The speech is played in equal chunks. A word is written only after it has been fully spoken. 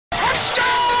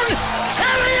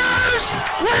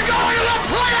We're going to the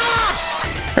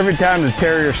playoffs! Every time the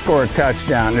Terriers score a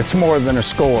touchdown, it's more than a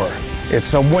score.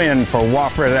 It's a win for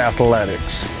Wofford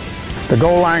Athletics. The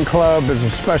Goal Line Club is a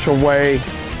special way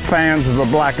fans of the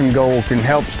black and gold can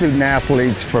help student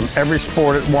athletes from every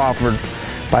sport at Wofford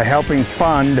by helping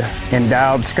fund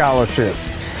endowed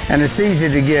scholarships. And it's easy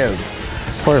to give.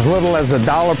 For as little as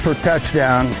 $1 per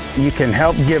touchdown, you can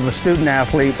help give a student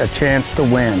athlete a chance to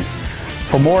win.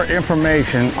 For more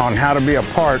information on how to be a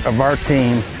part of our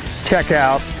team, check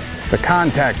out the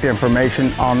contact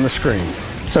information on the screen.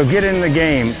 So get in the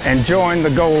game and join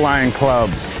the Goal Line Club.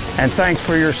 And thanks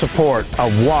for your support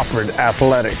of Wofford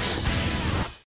Athletics.